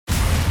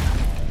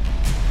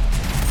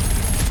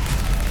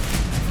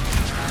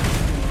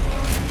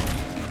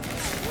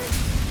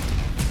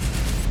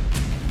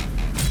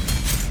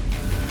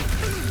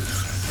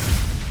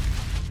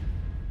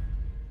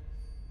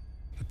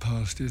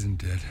isn't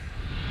dead.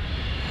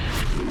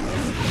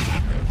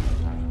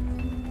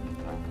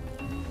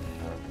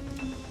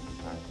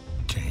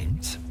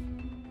 James,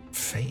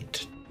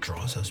 fate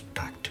draws us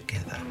back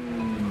together.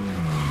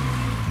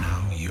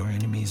 Now your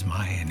enemy is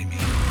my enemy.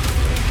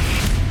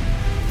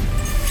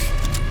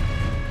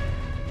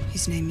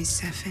 His name is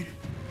Safin.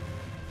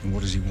 And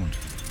what does he want?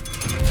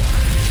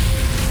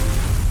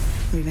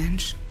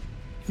 Revenge.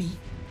 Me.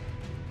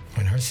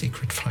 When her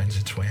secret finds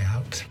its way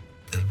out,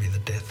 it'll be the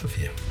death of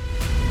you.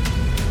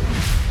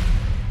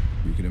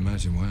 You can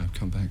imagine why I've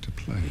come back to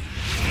play.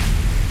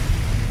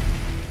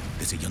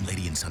 There's a young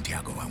lady in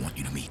Santiago I want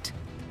you to meet.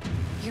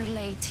 You're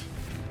late.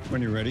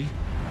 When you're ready.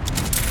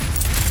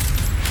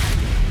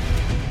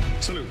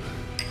 Salute.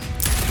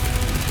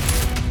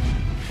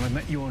 I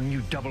met your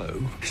new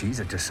 00. She's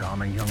a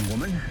disarming young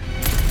woman.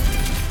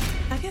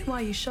 I get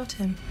why you shot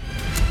him.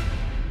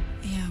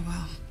 Yeah,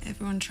 well,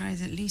 everyone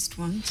tries at least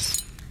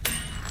once.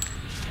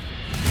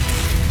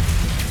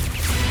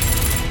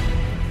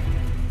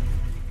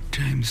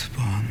 James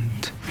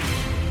Bond.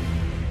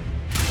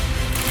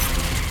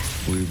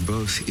 We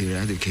both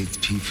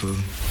eradicate people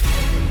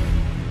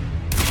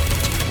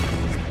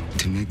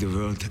to make the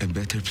world a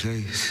better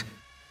place.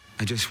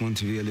 I just want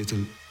to be a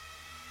little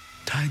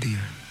tidier.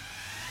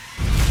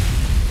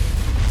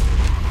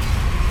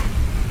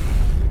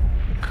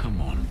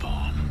 Come on,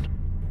 Bond.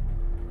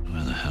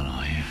 Where the hell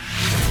are you?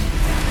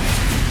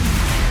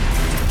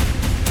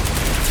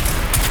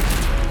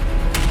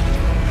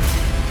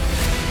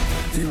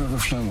 Have you ever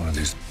flown one of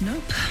these?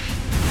 Nope.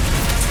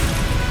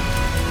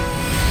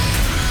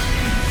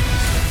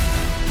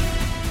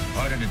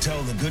 Harder to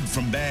tell the good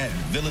from bad,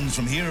 villains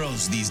from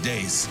heroes these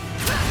days.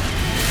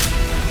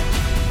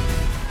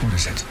 What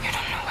is it? You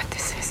don't know what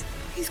this is.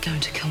 He's going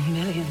to kill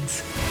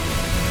millions.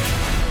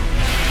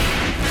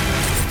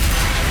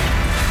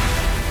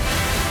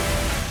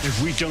 If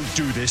we don't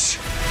do this,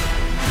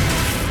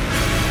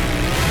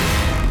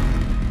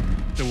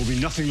 there will be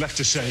nothing left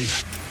to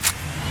save.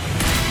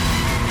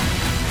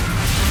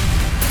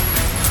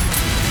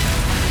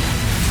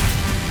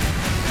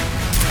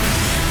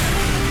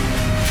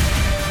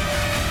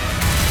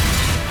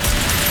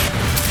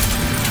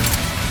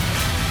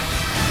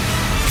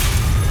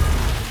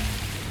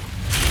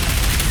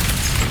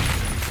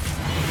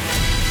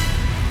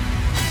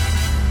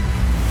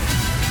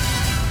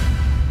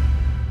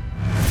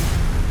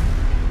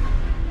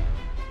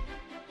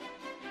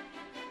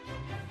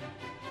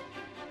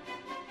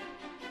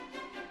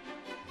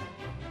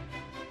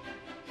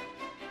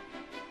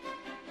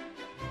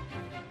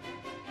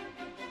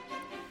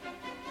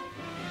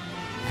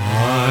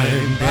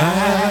 I'm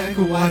back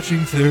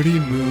watching 30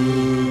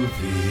 movies.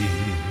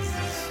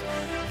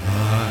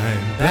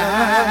 I'm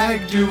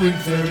back doing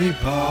 30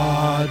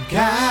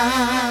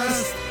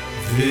 podcasts.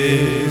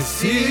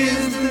 This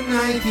is the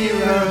 9th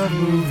year of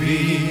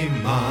movie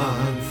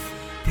month.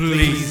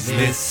 Please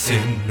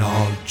listen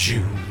all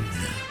June.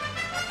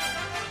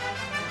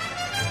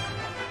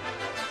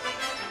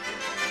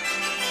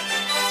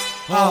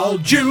 All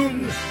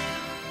June.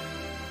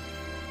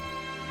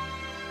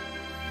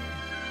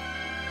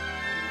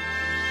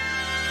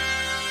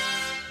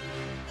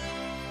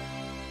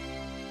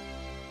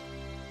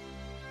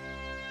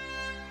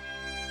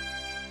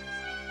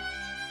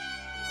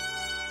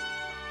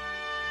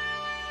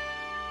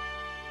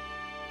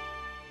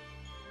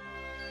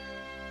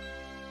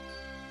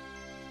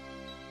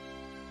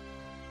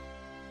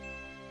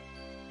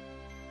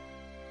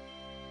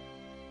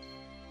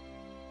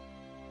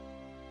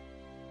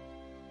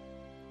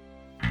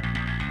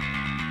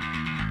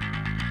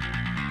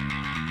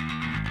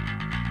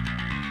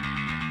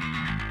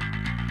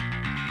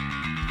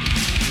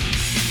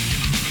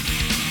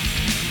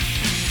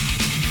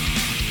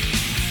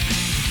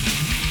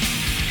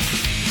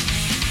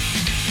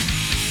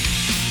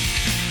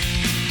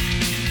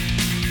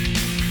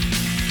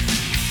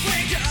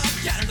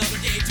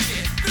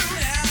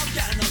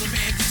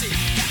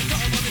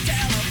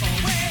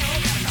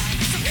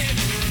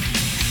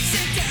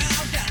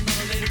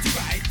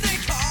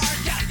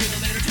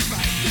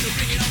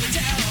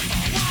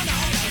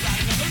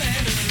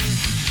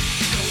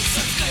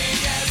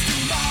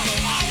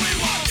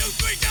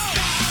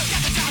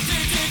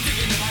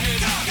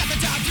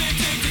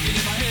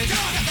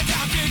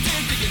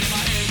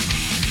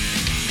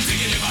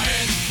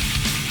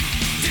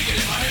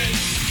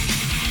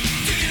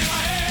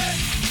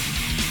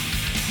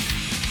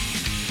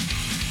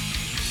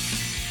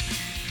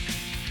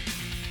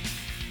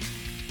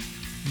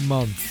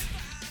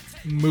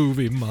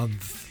 Movie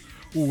month.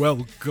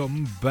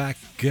 Welcome back,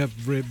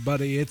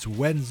 everybody. It's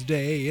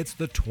Wednesday. It's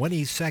the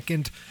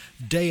 22nd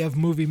day of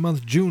movie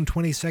month, June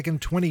 22nd,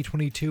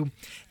 2022.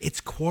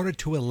 It's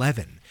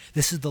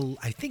 10:45.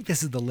 I think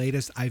this is the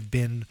latest I've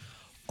been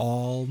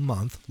all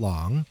month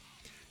long.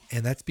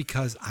 And that's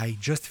because I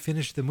just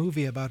finished the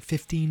movie about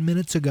 15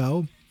 minutes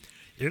ago.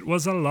 It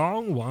was a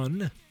long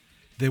one.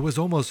 There was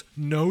almost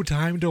no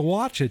time to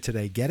watch it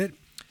today. Get it?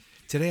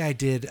 Today I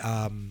did,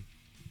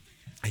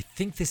 I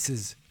think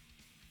this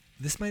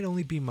might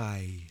only be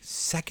my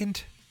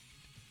second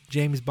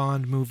James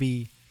Bond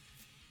movie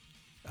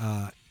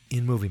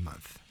in movie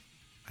month.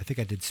 I think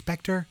I did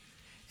Spectre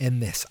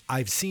and this.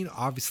 I've seen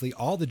obviously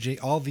all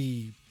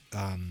the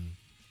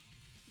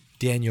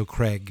Daniel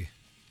Craig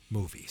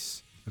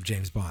movies of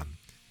James Bond.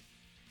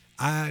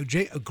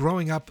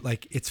 Growing up,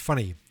 like, it's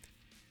funny.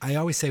 I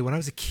always say when I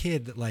was a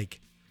kid, like,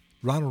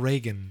 Ronald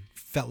Reagan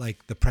felt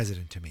like the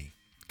president to me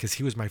because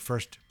he was my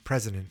first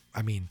president.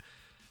 I mean,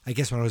 I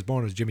guess when I was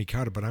born it was Jimmy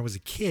Carter, but when I was a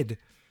kid,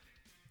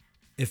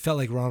 it felt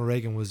like Ronald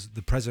Reagan was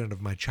the president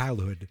of my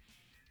childhood,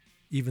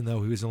 even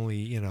though he was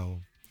only,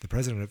 the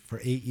president for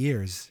 8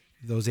 years.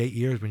 Those 8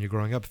 years when you're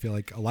growing up feel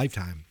like a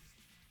lifetime.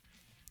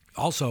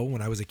 Also,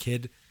 when I was a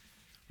kid,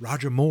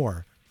 Roger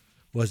Moore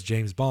was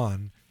James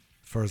Bond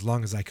for as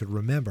long as I could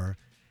remember.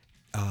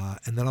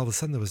 And then all of a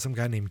sudden there was some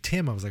guy named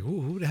Tim. I was like,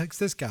 who the heck's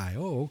this guy?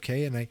 Oh,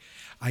 okay. And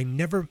I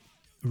never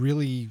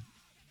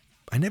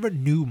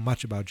knew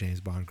much about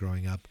James Bond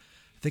growing up.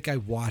 I think I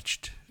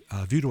watched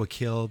View to a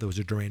Kill. There was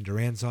a Duran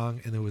Duran song,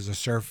 and there was a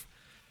surf.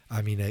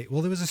 There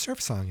was a surf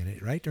song in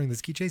it, right? During the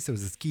ski chase, there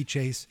was a ski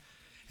chase.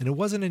 And it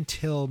wasn't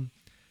until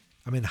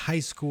I'm in high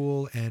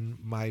school and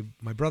my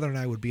brother and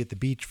I would be at the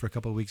beach for a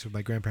couple of weeks with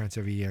my grandparents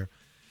every year.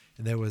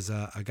 And there was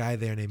a guy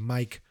there named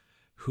Mike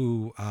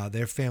who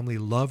their family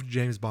loved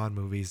James Bond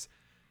movies,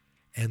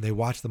 and they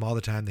watched them all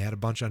the time. They had a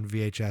bunch on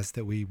VHS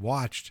that we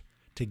watched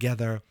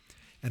together,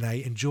 and I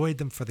enjoyed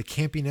them for the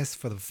campiness,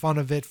 for the fun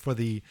of it,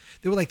 they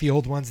were like the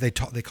old ones. They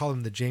call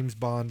them the James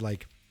Bond,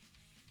 like,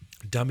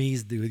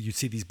 dummies. You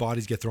see these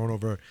bodies get thrown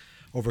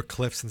over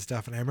cliffs and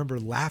stuff, and I remember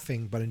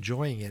laughing but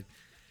enjoying it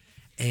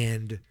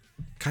and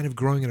kind of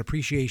growing an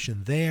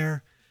appreciation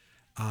there.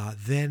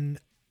 Then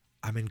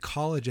I'm in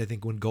college, I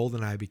think, when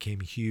GoldenEye became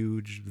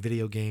huge,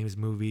 video games,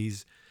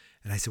 movies,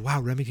 and I said, wow,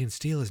 Remington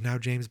Steele is now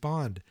James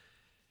Bond.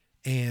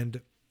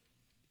 And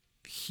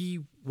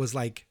he was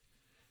like,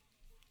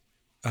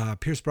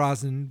 Pierce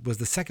Brosnan was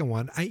the second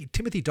one.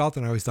 Timothy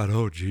Dalton, I always thought,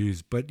 oh,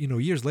 geez. But,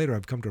 years later,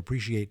 I've come to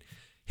appreciate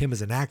him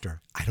as an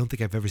actor. I don't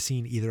think I've ever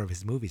seen either of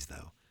his movies,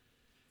 though.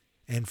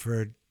 And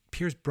for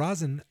Pierce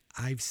Brosnan,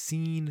 I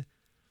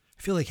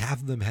feel like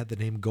half of them had the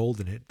name Gold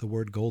in it, the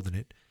word gold in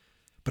it.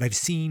 But I've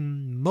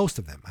seen most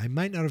of them. I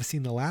might not have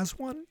seen the last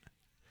one.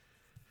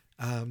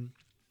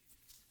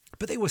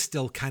 But they were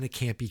still kind of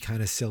campy,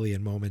 kind of silly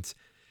in moments.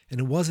 And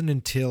it wasn't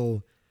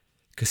until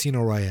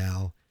Casino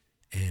Royale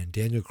and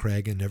Daniel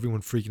Craig and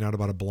everyone freaking out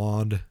about a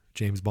blonde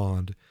James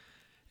Bond,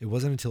 it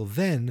wasn't until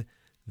then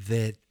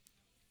that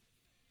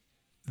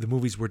the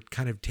movies were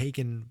kind of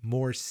taken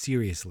more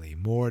seriously,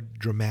 more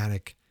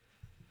dramatic,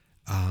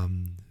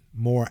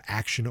 more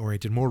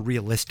action-oriented, more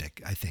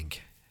realistic, I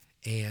think.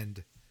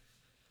 And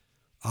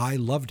I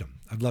loved them.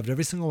 I've loved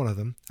every single one of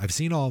them. I've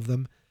seen all of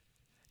them.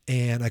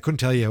 And I couldn't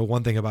tell you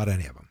one thing about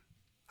any of them.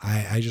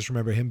 I just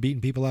remember him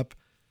beating people up.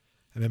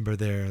 I remember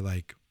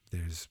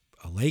there's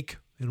a lake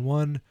in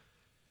one.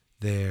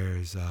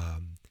 There's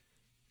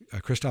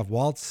Christoph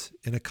Waltz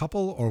in a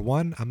couple or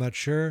one. I'm not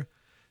sure.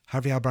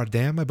 Javier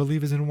Bardem, I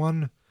believe, is in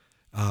one.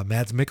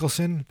 Mads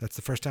Mikkelsen. That's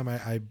the first time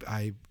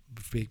I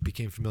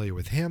became familiar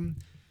with him.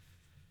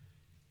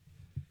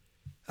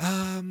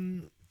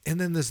 And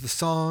then there's the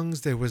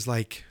songs. There was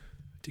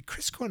did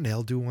Chris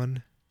Cornell do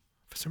one?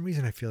 For some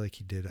reason, I feel like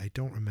he did. I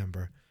don't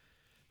remember.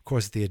 Of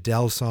course, the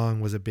Adele song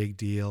was a big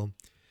deal.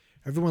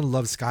 Everyone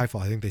loved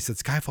Skyfall. I think they said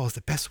Skyfall is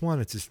the best one.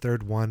 It's his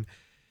third one.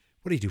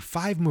 What did he do?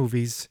 5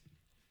 movies,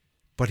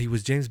 but he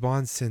was James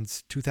Bond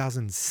since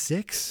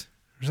 2006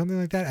 or something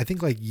like that. I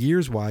think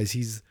years-wise,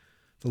 he's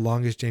the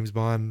longest James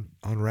Bond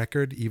on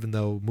record, even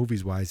though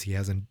movies-wise,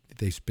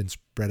 they've been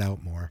spread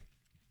out more.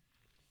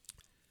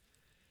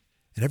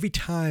 And every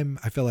time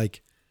I feel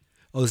like,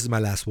 oh, this is my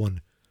last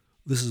one.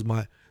 This is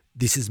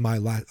my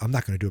last. I'm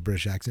not going to do a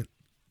British accent.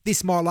 This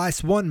is my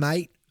last one,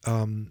 mate.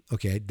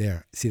 Okay,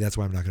 there. See, that's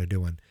why I'm not going to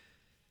do one.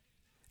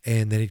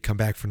 And then he'd come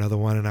back for another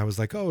one, and I was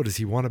like, oh, does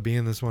he want to be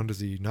in this one? Does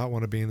he not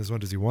want to be in this one?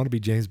 Does he want to be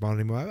James Bond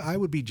anymore? I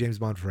would be James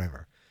Bond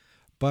forever.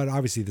 But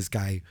obviously this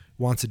guy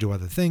wants to do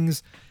other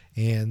things,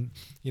 and,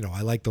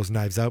 I like those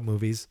Knives Out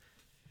movies.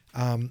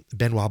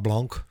 Benoit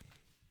Blanc.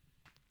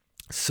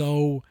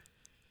 So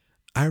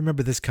I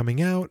remember this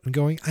coming out and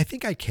going, I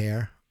think I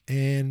care.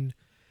 And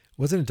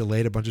wasn't it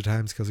delayed a bunch of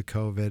times because of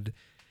COVID?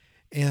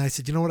 And I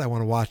said, you know what? I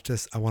want to watch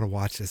this. I want to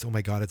watch this. Oh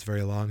my God, it's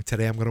very long.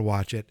 Today I'm going to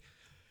watch it.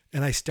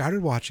 And I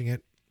started watching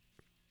it.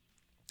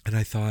 And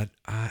I thought,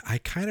 I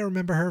kind of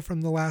remember her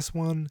from the last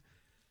one.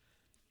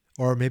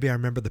 Or maybe I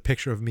remember the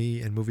picture of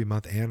me in Movie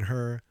Month and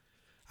her.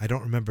 I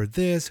don't remember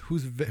this.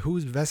 Who's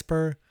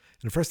Vesper?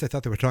 And at first I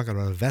thought they were talking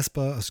about a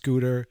Vespa, a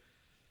scooter.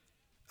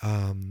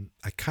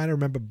 I kind of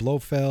remember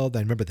Blofeld. I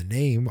remember the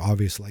name,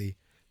 obviously.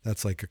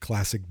 That's like a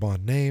classic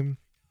Bond name.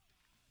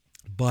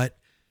 But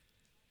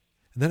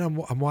and then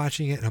I'm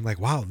watching it and I'm like,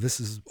 wow,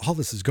 all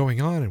this is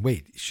going on. And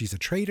wait, she's a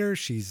traitor.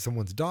 She's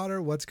someone's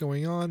daughter. What's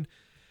going on?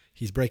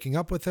 He's breaking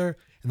up with her.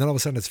 And then all of a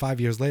sudden it's 5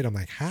 years later. I'm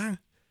like, huh?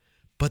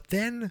 But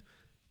then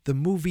the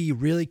movie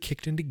really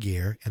kicked into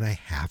gear. And I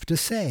have to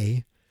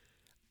say,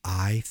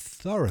 I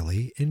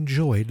thoroughly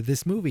enjoyed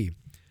this movie.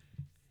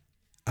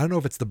 I don't know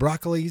if it's the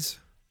Broccolis.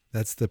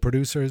 That's the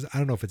producers. I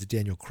don't know if it's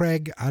Daniel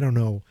Craig. I don't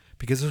know.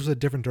 because this was a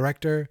different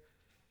director.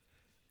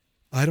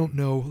 I don't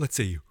know. Let's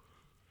see.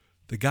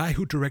 The guy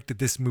who directed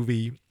this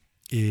movie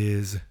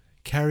is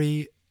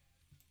Cary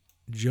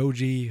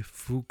Joji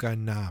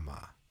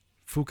Fukunaga.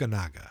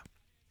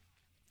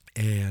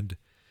 And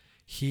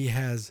he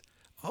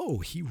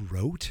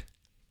wrote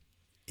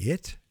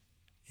it.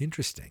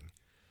 Interesting.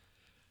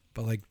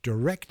 But like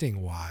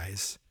directing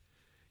wise,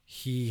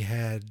 he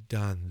had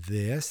done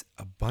this,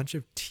 a bunch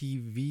of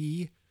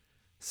TV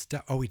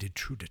stuff. Oh, he did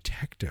True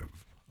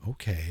Detective.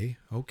 Okay.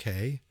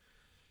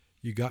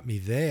 You got me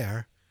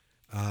there.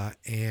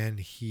 And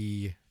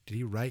he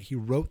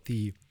wrote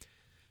the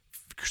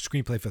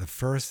screenplay for the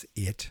first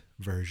It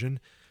version.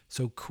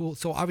 So cool.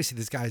 So obviously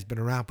this guy's been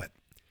around,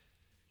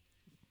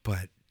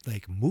 but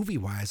like movie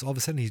wise, all of a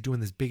sudden he's doing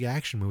this big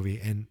action movie,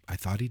 and I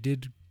thought he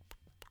did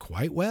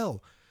quite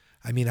well.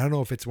 I mean, I don't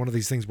know if it's one of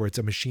these things where it's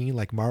a machine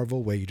like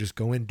Marvel, where you just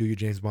go in, do your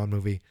James Bond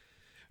movie.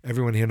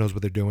 Everyone here knows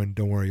what they're doing.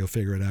 Don't worry, you'll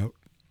figure it out.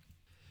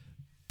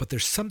 But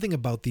there's something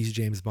about these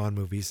James Bond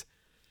movies.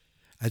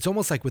 It's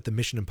almost like with the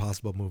Mission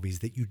Impossible movies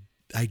that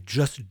I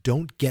just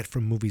don't get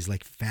from movies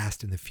like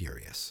Fast and the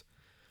Furious.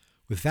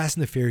 With Fast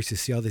and the Furious, you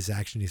see all this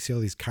action, you see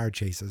all these car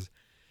chases,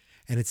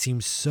 and it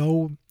seems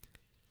so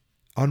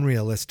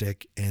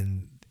unrealistic,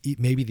 and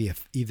maybe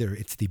either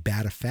it's the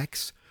bad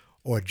effects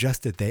or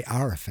just that they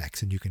are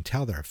effects and you can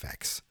tell they're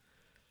effects.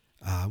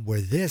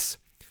 Where this,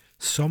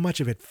 so much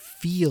of it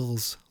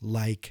feels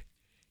like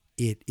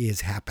it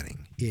is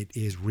happening. It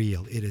is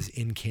real. It is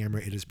in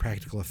camera. It is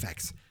practical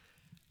effects.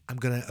 I'm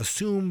going to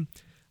assume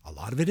a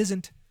lot of it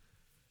isn't,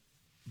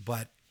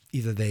 but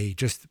either they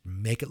just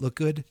make it look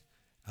good.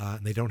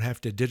 And they don't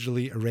have to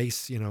digitally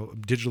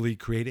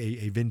create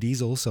a Vin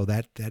Diesel, so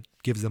that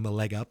gives them a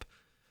leg up.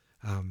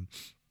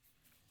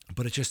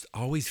 But it just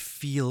always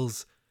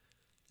feels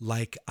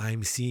like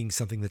I'm seeing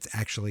something that's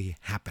actually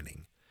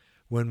happening.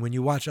 When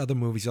you watch other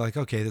movies, you're like,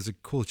 okay, there's a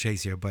cool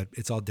chase here, but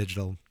it's all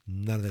digital.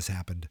 None of this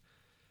happened.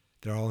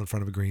 They're all in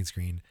front of a green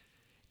screen.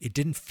 It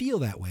didn't feel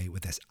that way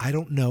with this. I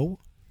don't know.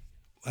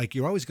 Like,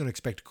 you're always going to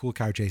expect cool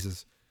car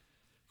chases,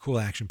 cool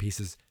action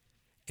pieces,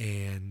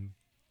 and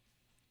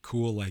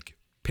cool, like,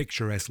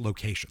 picturesque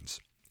locations.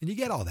 And you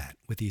get all that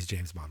with these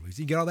James Bond movies.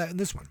 You get all that in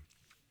this one.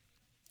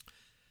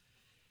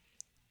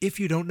 If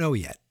you don't know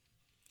yet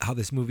how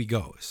this movie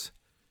goes,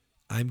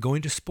 I'm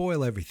going to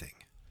spoil everything.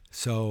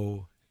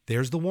 So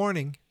there's the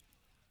warning,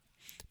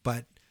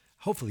 but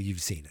hopefully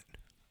you've seen it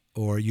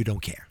or you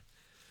don't care.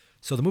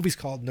 So the movie's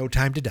called No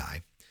Time to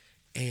Die.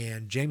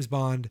 And James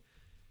Bond,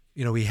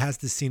 he has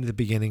this scene at the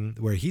beginning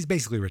where he's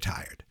basically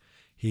retired.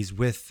 He's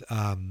with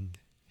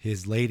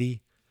his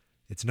lady.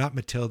 It's not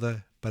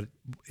Matilda, but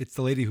it's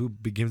the lady who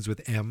begins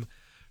with M.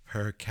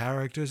 Her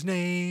character's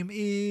name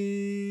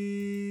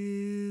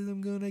is...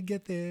 I'm going to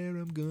get there.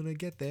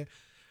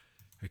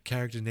 Her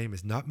character's name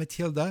is not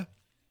Matilda,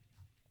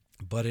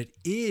 but it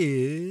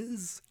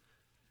is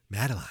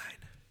Madeline.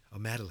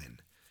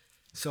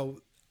 So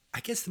I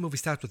guess the movie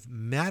starts with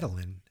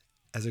Madeline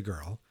as a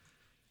girl.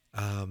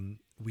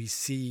 We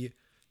see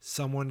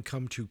someone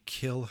come to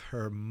kill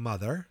her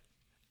mother,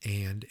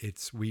 and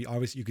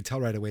you could tell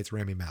right away it's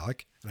Rami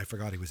Malek, and I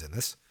forgot he was in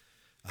this.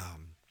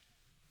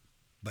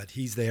 But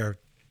he's there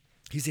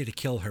to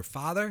kill her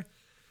father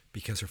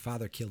because her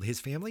father killed his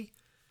family.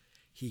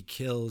 He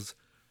kills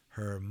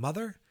her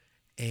mother,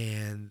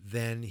 and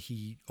then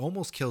he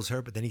almost kills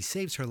her, but then he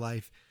saves her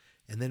life.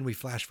 And then we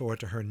flash forward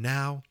to her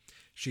now.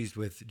 She's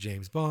with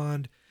James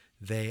Bond.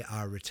 They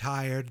are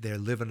retired. They're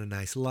living a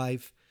nice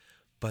life.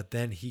 But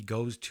then he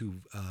goes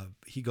to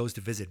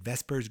visit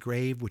Vesper's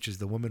grave, which is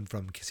the woman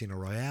from Casino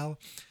Royale.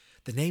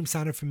 The name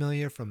sounded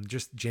familiar from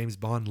just James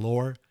Bond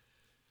lore.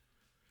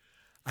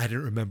 I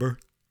didn't remember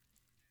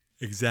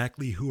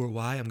exactly who or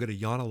why. I'm going to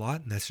yawn a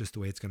lot, and that's just the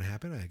way it's going to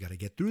happen. I got to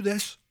get through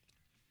this.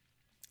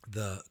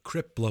 The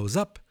crypt blows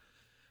up.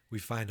 We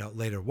find out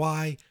later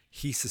why.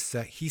 He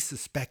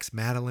suspects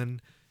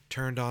Madeline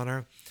turned on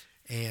her.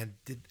 And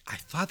I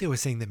thought they were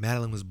saying that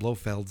Madeline was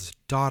Blofeld's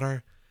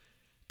daughter.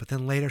 But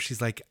then later she's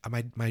like,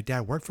 my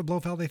dad worked for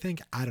Blofeld, I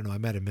think. I don't know. I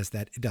might have missed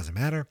that. It doesn't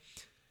matter.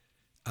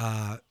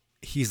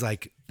 He's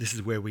like, this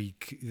is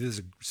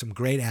some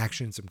great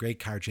action, some great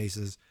car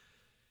chases.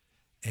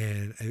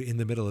 And in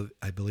the middle of,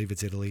 I believe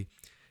it's Italy.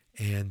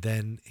 And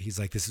then he's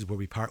like, this is where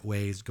we part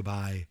ways.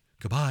 Goodbye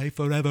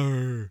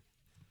forever.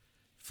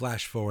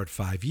 Flash forward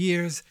 5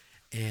 years.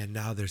 And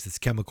now there's this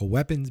chemical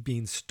weapons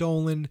being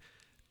stolen.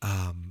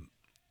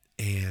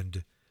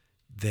 And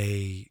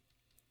the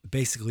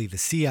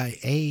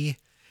CIA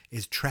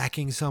is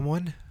tracking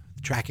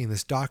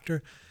this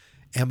doctor.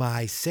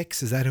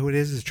 MI6, is that who it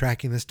is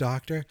tracking this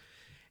doctor.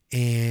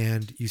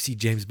 And you see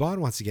James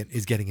Bond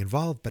is getting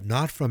involved, but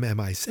not from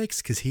MI6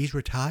 because he's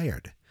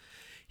retired.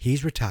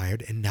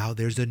 And now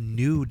there's a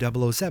new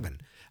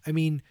 007. I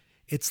mean,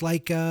 it's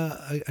like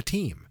a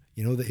team.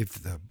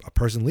 If a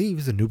person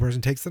leaves, a new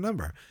person takes the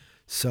number.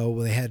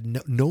 So they had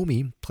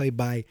Nomi, played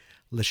by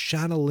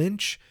Lashana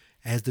Lynch,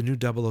 as the new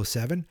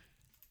 007.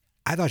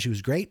 I thought she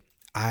was great.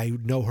 I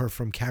know her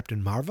from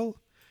Captain Marvel.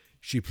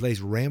 She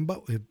plays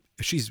Rambo.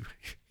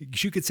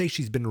 you could say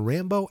she's been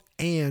Rambo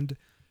and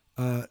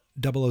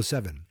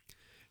 007.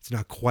 It's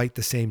not quite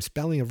the same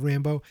spelling of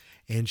Rambo,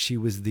 and she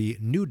was the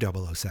new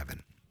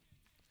 007,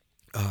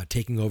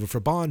 taking over for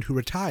Bond, who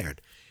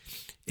retired.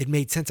 It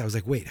made sense. I was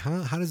like, wait,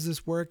 huh? How does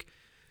this work?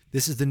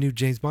 This is the new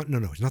James Bond? No,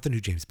 it's not the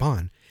new James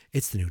Bond.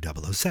 It's the new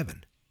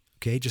 007.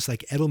 Okay, just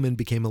like Edelman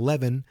became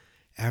 11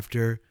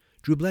 after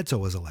Drew Bledsoe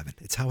was 11.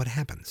 It's how it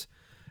happens.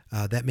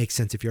 That makes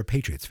sense if you're a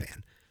Patriots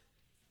fan.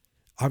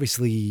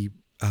 Obviously,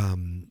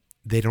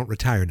 they don't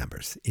retire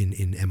numbers in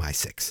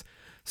MI6.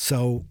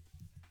 So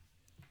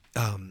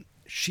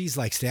she's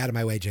like, stay out of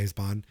my way, James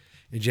Bond.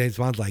 And James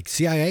Bond's like,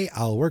 CIA,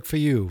 I'll work for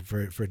you.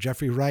 For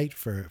Jeffrey Wright,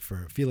 for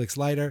Felix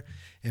Leiter,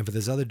 and for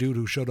this other dude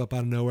who showed up out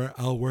of nowhere,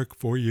 I'll work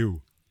for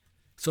you.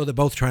 So they're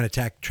both trying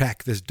to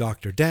track this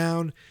doctor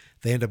down.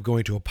 They end up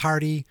going to a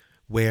party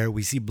where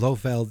we see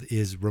Blofeld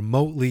is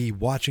remotely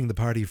watching the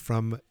party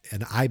from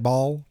an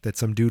eyeball that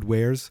some dude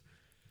wears.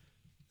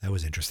 That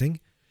was interesting.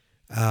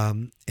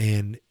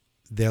 And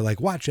they're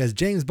like, watch as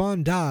James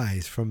Bond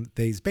dies from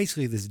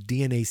basically this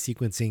DNA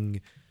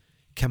sequencing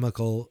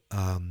chemical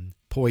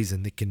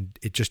poison that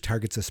it just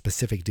targets a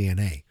specific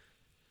DNA.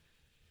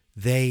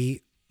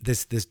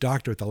 This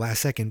doctor at the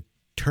last second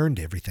turned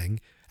everything.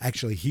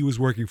 Actually, he was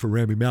working for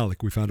Rami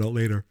Malek, we found out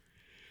later.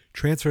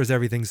 Transfers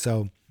everything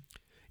so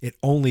it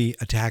only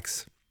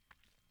attacks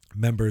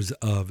members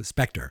of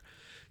Spectre.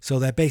 So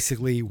that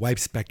basically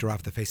wipes Spectre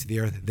off the face of the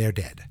earth. They're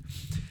dead.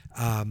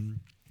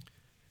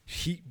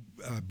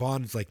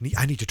 Bond's like,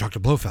 I need to talk to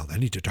Blofeld. I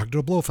need to talk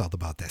to Blofeld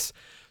about this.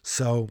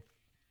 So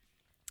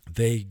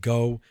they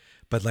go,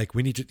 but like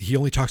he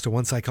only talks to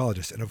one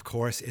psychologist. And of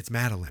course it's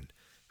Madeline,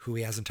 who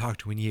he hasn't talked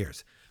to in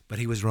years. But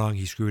he was wrong.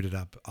 He screwed it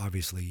up.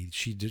 Obviously,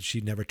 she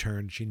never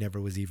turned. She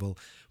never was evil.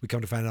 We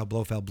come to find out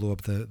Blofeld blew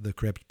up the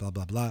crypt. Blah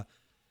blah blah.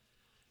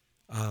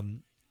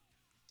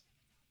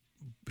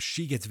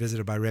 She gets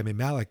visited by Rami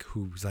Malek,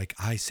 who's like,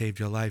 I saved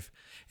your life,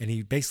 and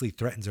he basically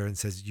threatens her and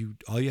says,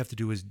 all you have to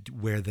do is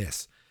wear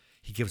this.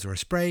 He gives her a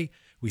spray.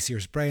 We see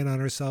her spraying on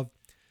herself.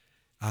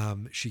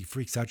 She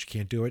freaks out. She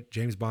can't do it.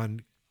 James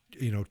Bond,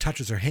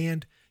 touches her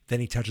hand.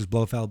 Then he touches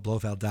Blofeld.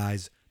 Blofeld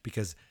dies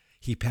because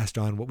he passed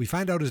on what we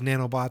find out is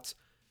nanobots.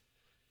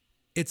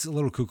 It's a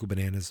little cuckoo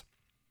bananas,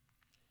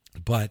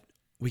 but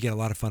we get a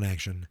lot of fun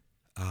action.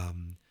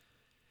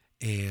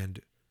 And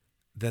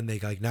then they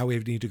now we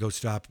need to go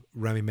stop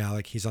Rami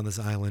Malek. He's on this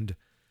island,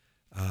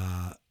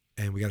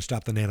 and we got to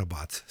stop the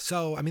nanobots.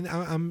 So, I mean,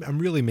 I'm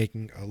really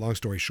making a long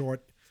story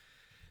short.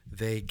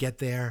 They get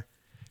there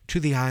to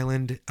the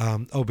island.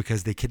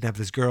 Because they kidnapped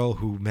this girl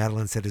who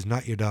Madeline said is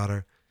not your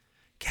daughter.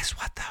 Guess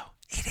what, though?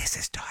 It is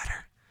his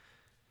daughter.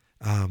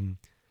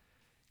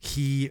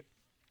 He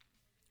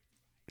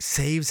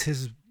saves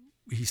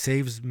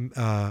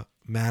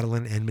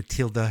Madeline and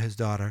Matilda, his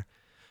daughter,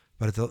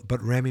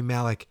 but Rami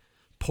Malek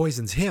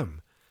poisons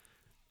him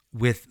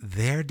with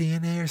their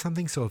DNA or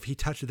something. So if he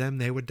touched them,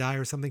 they would die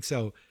or something.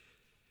 So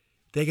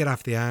they get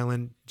off the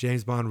island.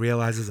 James Bond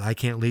realizes, I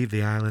can't leave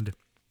the island.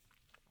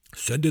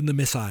 Send in the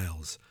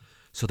missiles.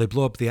 So they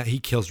blow up he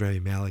kills Rami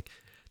Malek.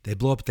 They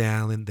blow up the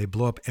island. They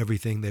blow up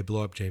everything. They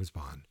blow up James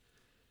Bond.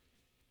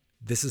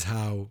 This is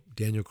how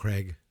Daniel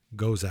Craig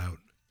goes out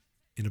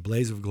in a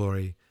blaze of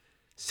glory,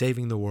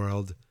 saving the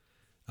world,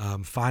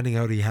 finding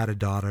out he had a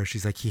daughter.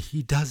 She's like,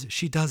 she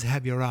does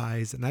have your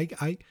eyes. And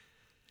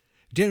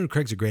Daniel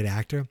Craig's a great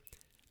actor.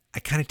 I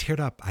kind of teared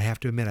up. I have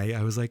to admit,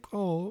 I was like,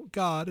 oh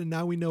God. And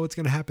now we know what's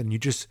going to happen. You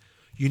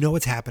know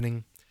what's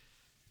happening.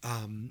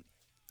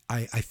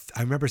 I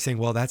remember saying,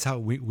 well, that's how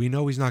we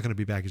know he's not going to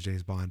be back as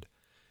James Bond.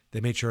 They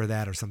made sure of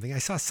that or something. I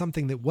saw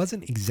something that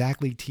wasn't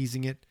exactly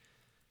teasing it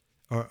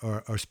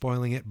or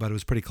spoiling it, but it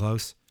was pretty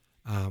close.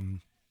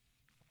 And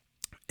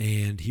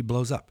he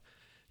blows up.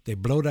 They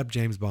blowed up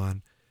James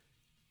Bond.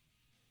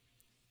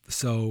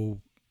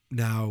 So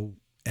now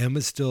M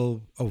is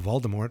still,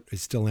 Voldemort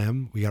is still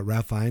M. We got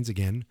Ralph Fiennes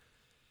again.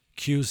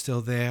 Q's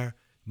still there.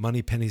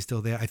 Moneypenny's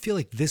still there. I feel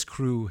like this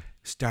crew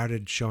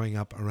started showing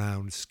up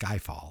around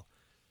Skyfall.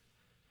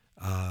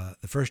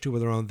 The first two were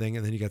their own thing,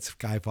 and then you got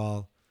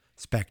Skyfall,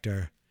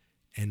 Spectre,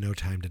 and No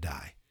Time to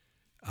Die.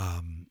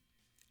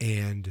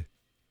 And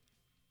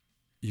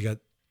you got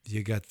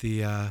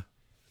the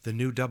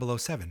new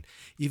 007.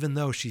 Even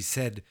though she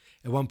said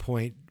at one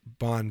point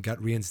Bond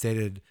got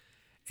reinstated,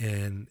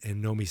 and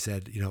Nomi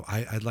said,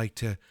 I'd like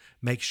to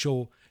make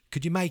sure.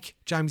 Could you make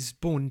James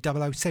Bond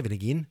 007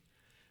 again?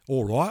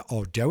 All right,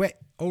 I'll do it.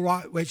 All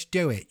right, let's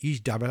do it.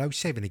 Use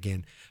 007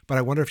 again. But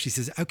I wonder if she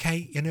says,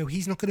 okay,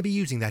 he's not going to be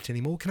using that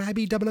anymore. Can I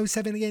be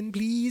 007 again,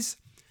 please?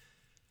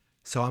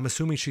 So I'm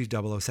assuming she's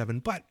 007.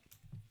 But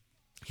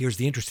here's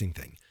the interesting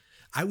thing.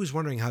 I was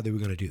wondering how they were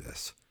going to do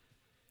this.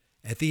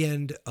 At the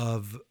end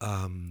of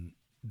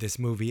this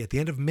movie, at the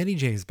end of many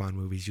James Bond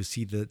movies, you'll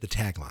see the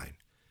tagline.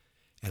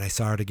 And I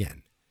saw it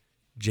again.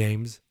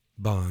 James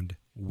Bond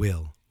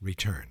will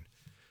return.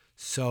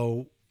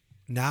 So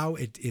now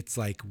it's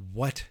like,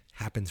 what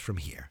happens from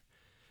here?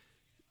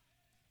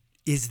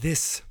 Is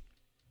this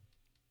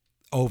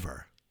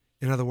over?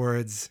 In other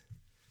words,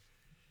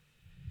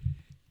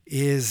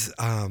 is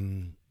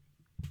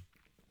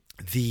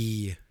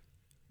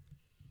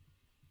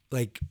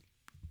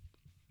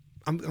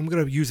I'm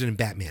going to use it in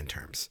Batman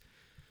terms.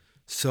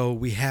 So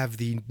we have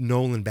the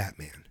Nolan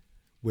Batman,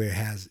 where it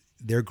has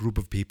their group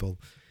of people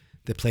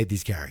that played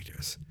these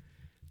characters.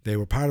 They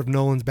were part of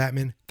Nolan's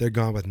Batman. They're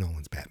gone with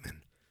Nolan's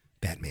Batman.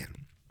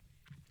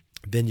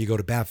 Then you go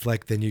to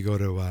Batfleck. Then you go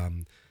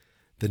to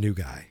the new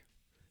guy,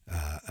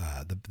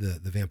 the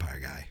vampire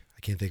guy. I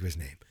can't think of his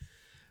name.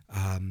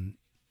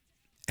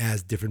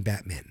 As different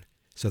Batmen.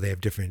 So they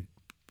have different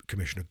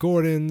Commissioner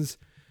Gordons.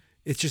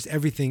 It's just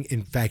everything.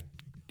 In fact,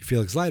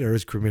 Felix Leiter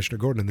is Commissioner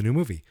Gordon in the new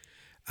movie.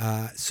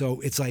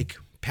 So it's like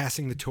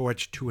passing the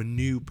torch to a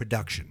new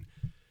production.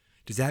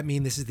 Does that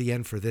mean this is the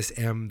end for this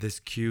M, this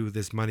Q,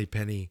 this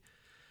Moneypenny,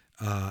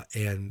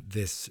 and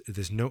this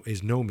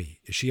Nomi?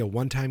 Is she a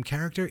one-time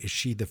character? Is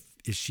she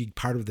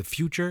part of the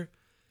future?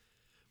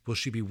 Will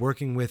she be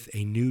working with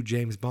a new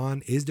James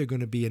Bond? Is there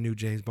going to be a new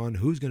James Bond?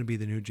 Who's going to be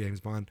the new James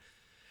Bond?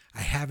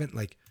 I haven't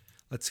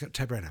let's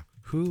type right now.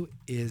 Who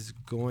is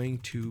going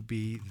to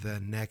be the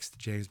next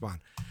James Bond?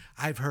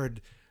 I've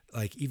heard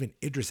even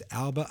Idris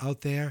Elba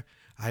out there.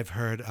 I've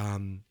heard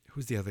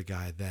who's the other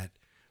guy that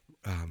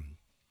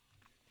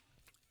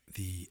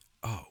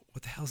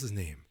what the hell's his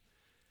name?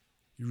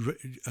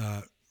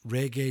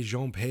 Regé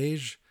Jean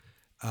Page.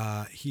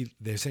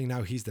 They're saying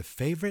now he's the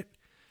favorite.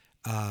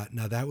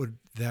 Now that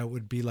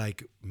would be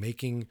like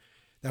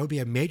that would be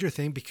a major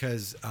thing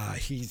because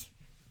he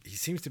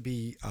seems to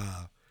be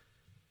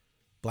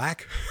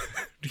black.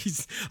 I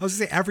was gonna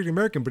say African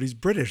American, but he's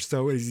British,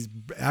 so he's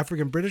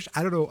African British.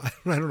 I don't know. I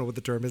don't know what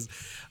the term is,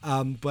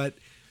 but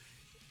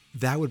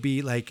that would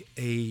be like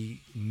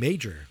a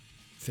major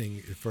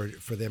thing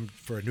for them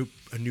for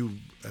a new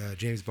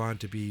James Bond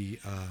to be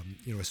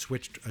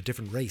a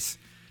different race.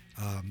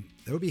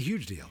 That would be a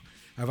huge deal.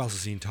 I've also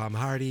seen Tom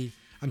Hardy.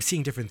 I'm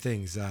seeing different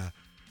things.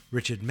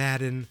 Richard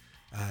Madden,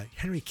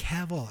 Henry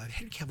Cavill.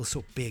 Henry Cavill's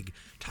so big.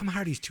 Tom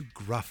Hardy's too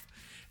gruff.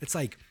 It's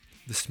like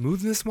the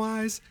smoothness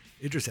wise,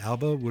 Idris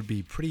Elba would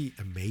be pretty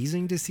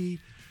amazing to see.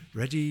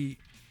 Regé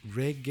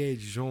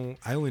Jean.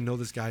 I only know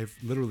this guy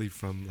literally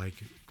from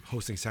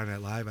hosting Saturday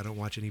Night Live. I don't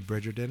watch any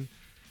Bridgerton.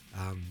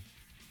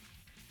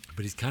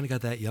 But he's kind of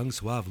got that young,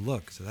 suave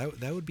look. So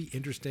that would be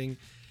interesting.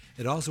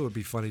 It also would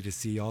be funny to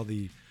see all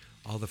the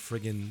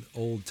friggin'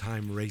 old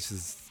time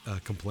races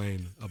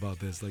complain about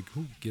this. Like,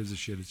 who gives a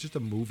shit? It's just a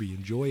movie.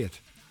 Enjoy it.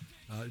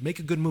 Make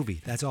a good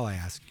movie. That's all I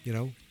ask.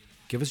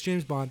 Give us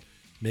James Bond.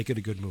 Make it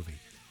a good movie,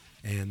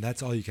 and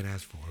that's all you can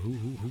ask for.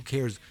 Who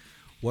cares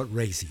what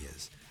race he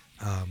is?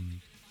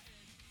 And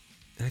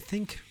I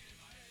think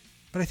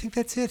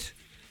that's it.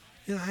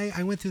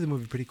 I went through the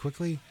movie pretty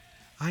quickly.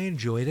 I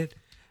enjoyed it.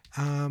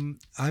 I'm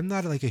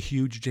not a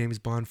huge James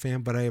Bond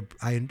fan, but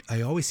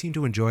I always seem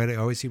to enjoy it. I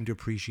always seem to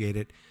appreciate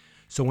it.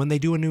 So when they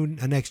do a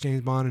next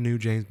James Bond, a new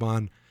James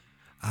Bond,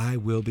 I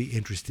will be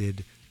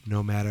interested.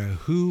 No matter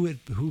who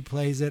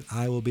plays it,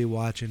 I will be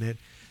watching it.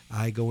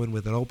 I go in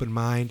with an open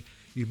mind.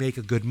 You make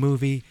a good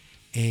movie,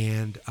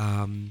 and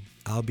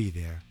I'll be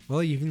there.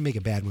 Well, you can make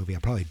a bad movie, I'll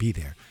probably be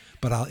there.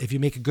 But if you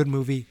make a good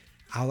movie,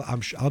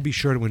 I'll be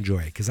sure to enjoy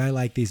it because I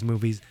like these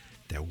movies.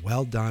 They're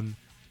well done,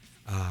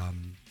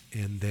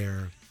 and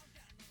they're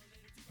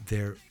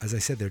as I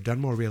said, they're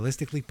done more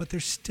realistically, but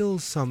there's still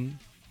some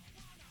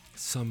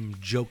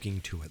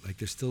joking to it.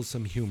 There's still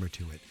some humor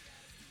to it.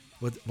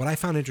 What I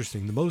found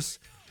interesting, the most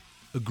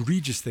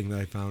egregious thing that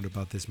I found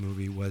about this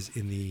movie was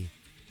in the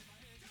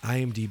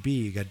IMDb,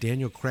 you got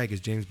Daniel Craig as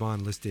James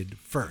Bond listed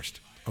first.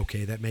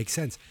 Okay, that makes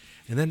sense.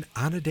 And then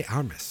Ana de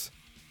Armas,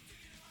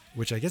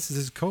 which I guess is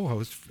his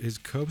co-host, his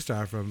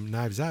co-star from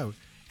Knives Out,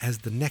 as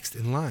the next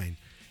in line.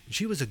 And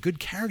she was a good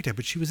character,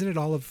 but she was in it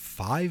all of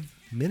 5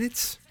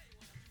 minutes.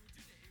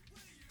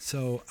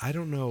 So I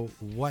don't know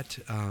what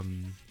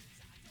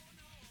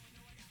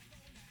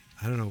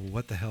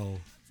the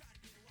hell,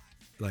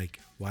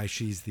 why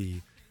she's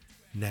the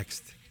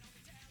next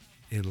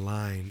in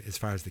line as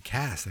far as the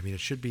cast. I mean, it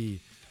should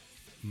be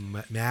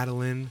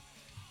Madeline,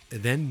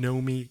 then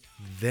Nomi,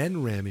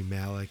 then Rami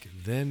Malek,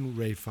 then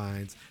Ray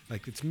Fiennes.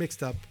 It's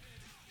mixed up,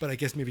 but I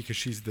guess maybe because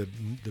she's a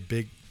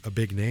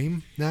big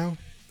name now.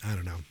 I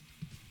don't know.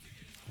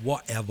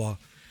 Whatever.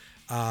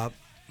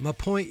 My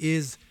point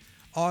is,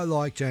 I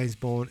like James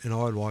Bond and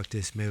I like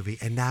this movie,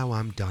 and now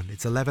I'm done.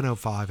 It's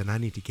 11:05 and I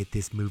need to get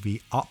this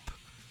movie up,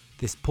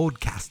 this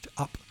podcast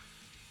up.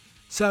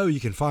 So you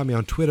can find me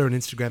on Twitter and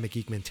Instagram at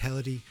Geek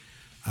Mentality.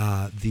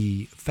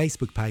 The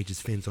Facebook page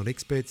is Fans Not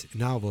Experts.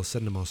 Now all of a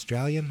sudden I'm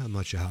Australian. I'm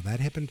not sure how that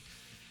happened.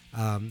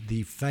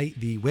 The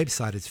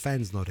website is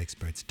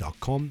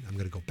fansnotexperts.com. I'm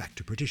going to go back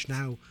to British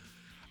now.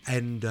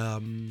 And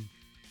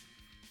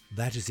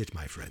that is it,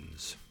 my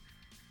friends.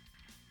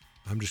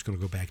 I'm just going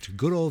to go back to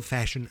good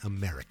old-fashioned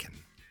American.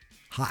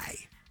 Hi,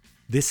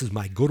 this is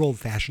my good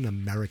old-fashioned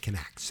American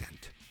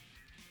accent.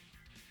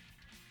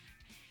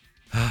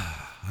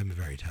 I'm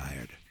very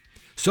tired.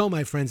 So,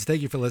 my friends,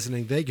 thank you for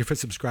listening. Thank you for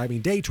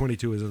subscribing. Day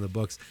 22 is in the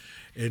books.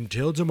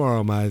 Until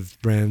tomorrow, my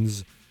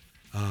friends,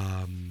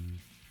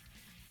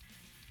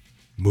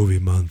 Movie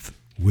Month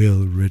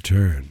will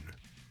return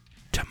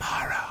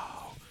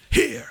tomorrow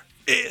here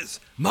is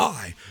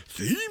my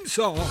theme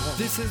song.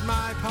 This is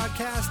my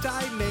podcast,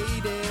 I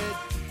made it.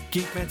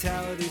 Geek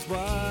Mentality's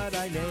what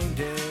I named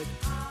it.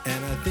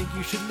 And I think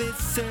you should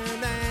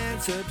listen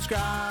and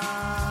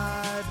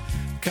subscribe,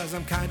 'cause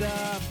I'm kinda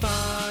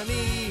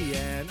funny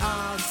and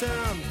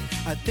awesome.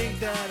 I think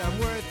that I'm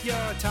worth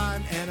your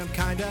time, and I'm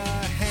kinda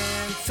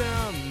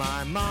handsome.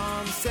 My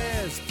mom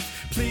says,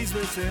 please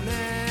listen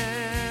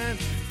and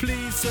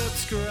please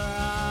subscribe.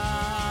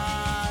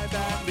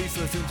 At least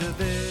listen to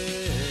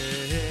this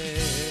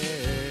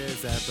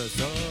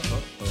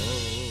episode.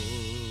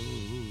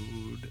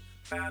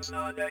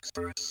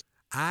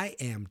 I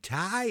am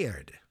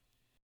tired.